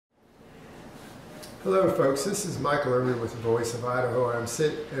Hello folks, this is Michael Emry with the Voice of Idaho.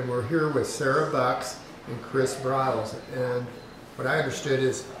 And we're here with Sarah Bucks and Chris Briels. And what I understood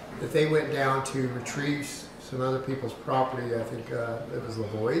is that they went down to retrieve some other people's property. I think it was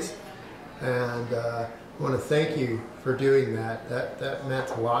LaVoy's. And I want to thank you for doing that. That meant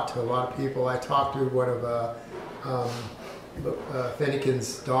a lot to a lot of people. I talked to one of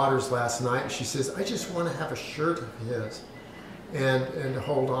Finicum's daughters last night, and she says, I just want to have a shirt of his and to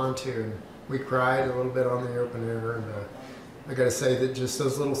hold on to. And we cried a little bit on the open air, and I got to say that just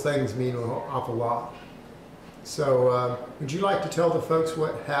those little things mean an awful lot. So would you like to tell the folks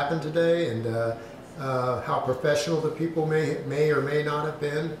what happened today and how professional the people may or may not have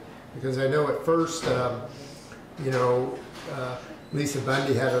been? Because I know at first, Lisa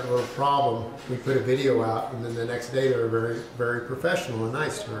Bundy had a little problem. We put a video out, and then the next day they were very, very professional and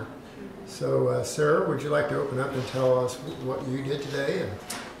nice to her. So Sarah, would you like to open up and tell us what you did today?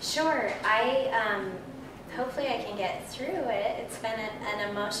 Sure. Hopefully I can get through it. It's been an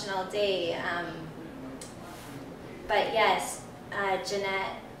emotional day. But yes,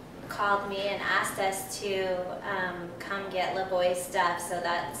 Jeanette called me and asked us to come get LaVoy's stuff. So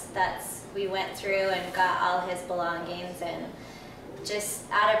we went through and got all his belongings, and just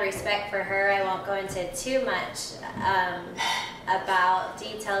out of respect for her, I won't go into too much about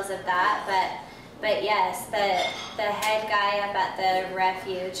details of that, but yes, the head guy up at the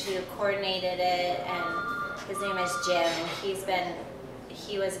refuge who coordinated it, and his name is Jim, and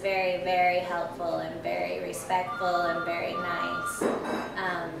he was very, very helpful and very respectful and very nice.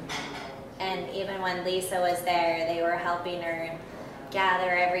 And even when Lisa was there, they were helping her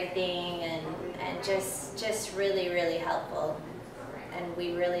gather everything, and just really, really helpful. And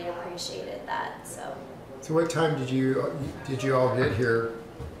we really appreciated that. So what time did you all get here,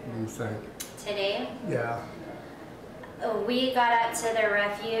 do you think? Today? Yeah. We got up to the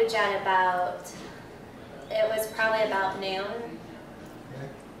refuge at it was probably about noon. Okay.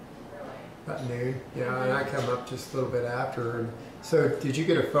 About noon, yeah, and I come up just a little bit after. And so did you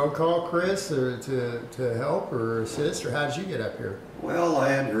get a phone call, Chris, or to help or assist, or how did you get up here? Well, I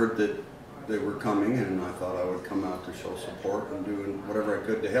had heard that they were coming, and I thought I would come out to show support and do whatever I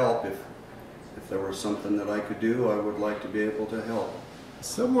could to help. If there was something that I could do, I would like to be able to help.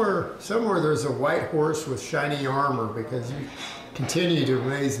 Somewhere there's a white horse with shiny armor, because you continue to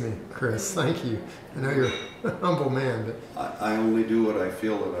amaze me, Chris. Thank you. I know you're a humble man, but I only do what I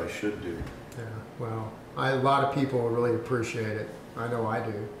feel that I should do. Yeah, well, a lot of people really appreciate it. I know I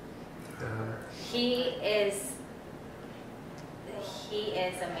do. He is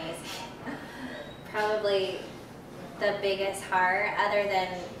amazing. Probably the biggest heart, other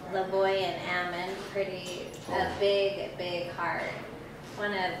than LaVoy and Ammon. A big heart.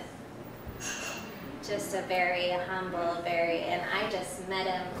 One of just a very humble, and I just met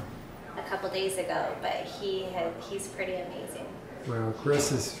him a couple days ago, but he's pretty amazing. Well, Chris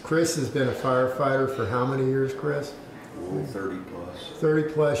has been a firefighter for how many years, Chris? 30 plus.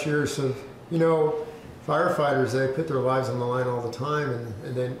 30 plus years. So, firefighters, they put their lives on the line all the time,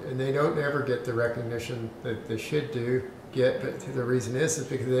 and they don't ever get the recognition that they should get, but the reason is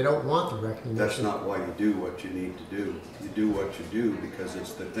because they don't want the recognition. That's not why you do what you need to do. You do what you do because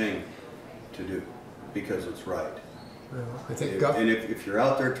it's the thing to do, because it's right. Well, I think if you're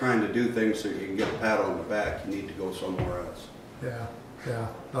out there trying to do things so you can get a pat on the back, you need to go somewhere else. Yeah,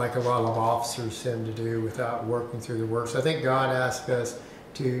 like a lot of officers tend to do without working through the works. I think God asked us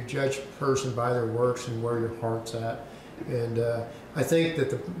to judge a person by their works and where your heart's at. And I think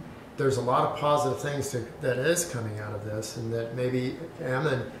that there's a lot of positive things that is coming out of this, and that maybe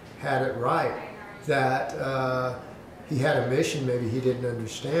Ammon had it right, that he had a mission maybe he didn't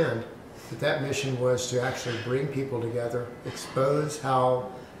understand, but that mission was to actually bring people together, expose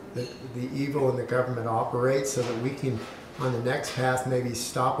how the evil in the government operates, so that we can, on the next path, maybe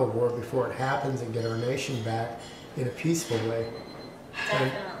stop a war before it happens and get our nation back in a peaceful way.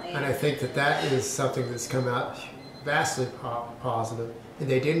 Definitely. And I think that is something that's come out vastly positive. And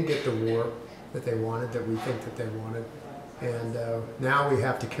they didn't get the war that they wanted, that we think that they wanted. And now we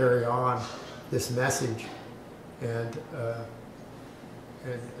have to carry on this message and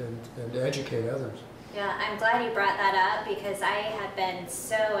educate others. Yeah, I'm glad you brought that up, because I have been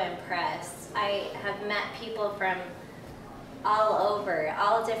so impressed. I have met people from all over,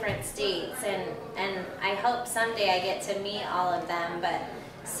 all different states, and I hope someday I get to meet all of them, but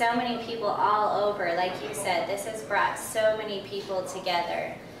so many people all over. Like you said, this has brought so many people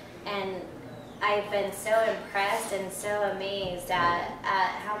together, and I've been so impressed and so amazed at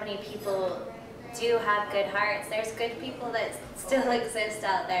how many people do have good hearts. There's good people that still exist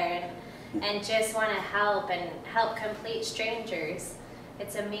out there and just want to help complete strangers.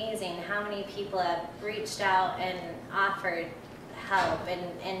 it's amazing how many people have reached out and offered help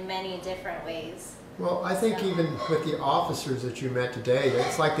in many different ways. Well, I think even with the officers that you met today,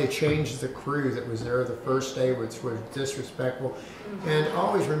 it's like they changed the crew that was there the first day, which was disrespectful. And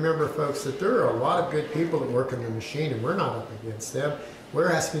always remember, folks, that there are a lot of good people that work in the machine, and we're not up against them.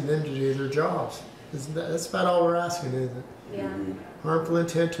 We're asking them to do their jobs. That's about all we're asking, isn't it? Yeah. Harmful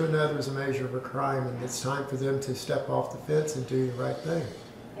intent to another is a measure of a crime, and it's time for them to step off the fence and do the right thing.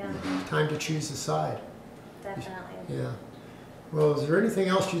 Yeah. It's time to choose a side. Definitely. Yeah. Well, is there anything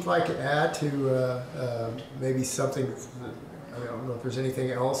else you'd like to add to maybe something? I don't know if there's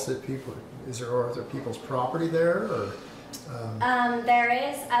anything else that people are there people's property there, or? There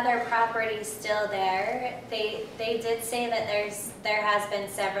is other property still there. They did say that there has been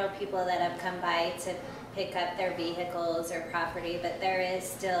several people that have come by to pick up their vehicles or property, but there is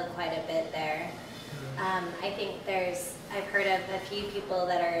still quite a bit there. I think I've heard of a few people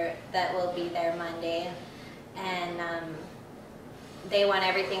that will be there Monday, and they want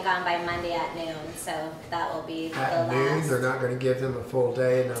everything gone by Monday at noon, so that will be at the noon, last. they're not going to give them a full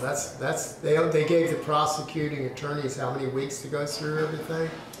day. Now they gave the prosecuting attorneys how many weeks to go through everything?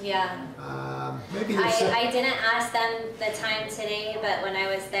 Yeah. Maybe I didn't ask them the time today, but when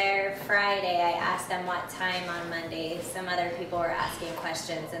I was there Friday, I asked them what time on Monday. Some other people were asking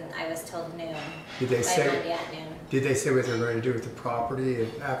questions, and I was told noon. Did they say Monday at noon? Did they say what they're going to do with the property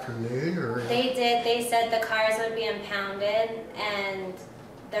at afternoon, or? They did. They said the cars would be impounded, and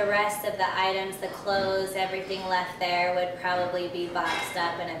the rest of the items, the clothes, everything left there would probably be boxed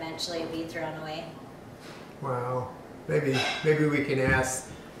up and eventually be thrown away. Wow. Maybe we can ask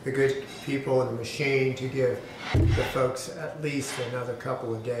the good people in the machine to give the folks at least another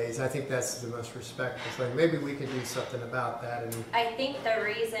couple of days. I think that's the most respectful thing. Maybe we can do something about that. And I think the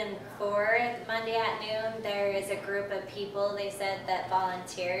reason for Monday at noon, there is a group of people, they said, that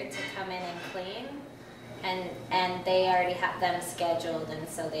volunteered to come in and clean, and they already have them scheduled, and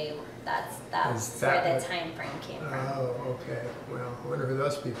so that's where the time frame came from. Oh, okay. Well, I wonder who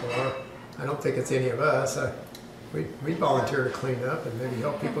those people are. I don't think it's any of us. We volunteer to clean up and maybe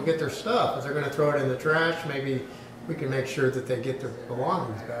help people get their stuff. If they're going to throw it in the trash, maybe we can make sure that they get their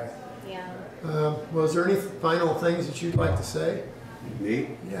belongings back. Yeah. Well, is there any final things that you'd like to say? Me?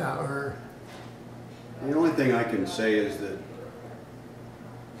 Yeah, or... The only thing I can say is that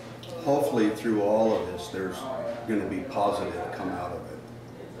hopefully through all of this, there's going to be positive come out of it.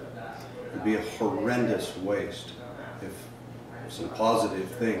 It'd be a horrendous waste if some positive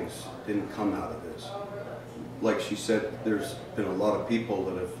things didn't come out of this. Like she said, there's been a lot of people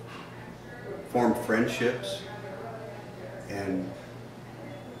that have formed friendships and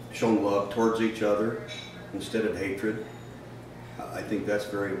shown love towards each other instead of hatred. I think that's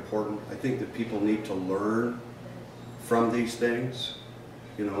very important. I think that people need to learn from these things.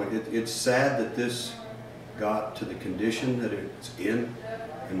 You know, it's sad that this got to the condition that it's in,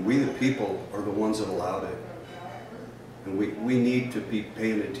 and we the people are the ones that allowed it. And we need to be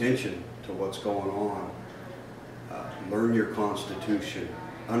paying attention to what's going on. Learn your Constitution,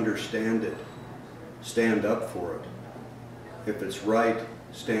 understand it, stand up for it. If it's right,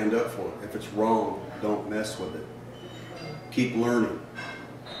 stand up for it. If it's wrong, don't mess with it. Keep learning.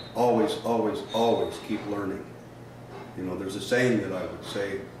 Always, always, always keep learning. You know, there's a saying that I would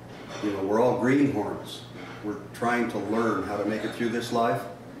say, you know, we're all greenhorns. We're trying to learn how to make it through this life.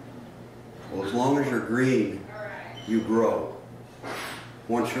 Well, as long as you're green, you grow.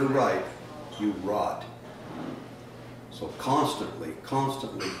 Once you're ripe, you rot. So constantly,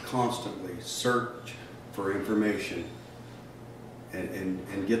 constantly, constantly search for information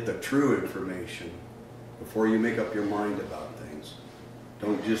and get the true information before you make up your mind about things.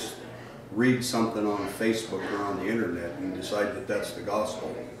 Don't just read something on Facebook or on the internet and decide that that's the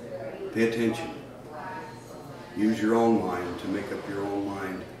gospel. Pay attention. Use your own mind to make up your own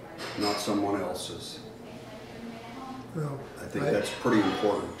mind, not someone else's. Well, I think that's pretty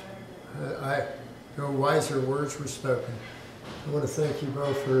important. No wiser words were spoken. I want to thank you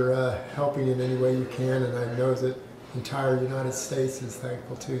both for helping in any way you can, and I know that the entire United States is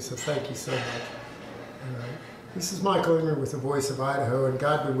thankful too, so thank you so much. This is Michael Emry with the Voice of Idaho, and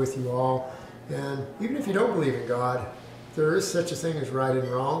God be with you all. And even if you don't believe in God, there is such a thing as right and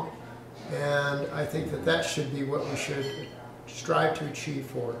wrong, and I think that that should be what we should strive to achieve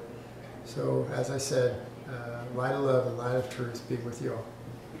for. So, as I said, light of love and light of truth be with you all.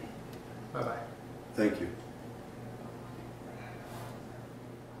 Bye-bye. Thank you.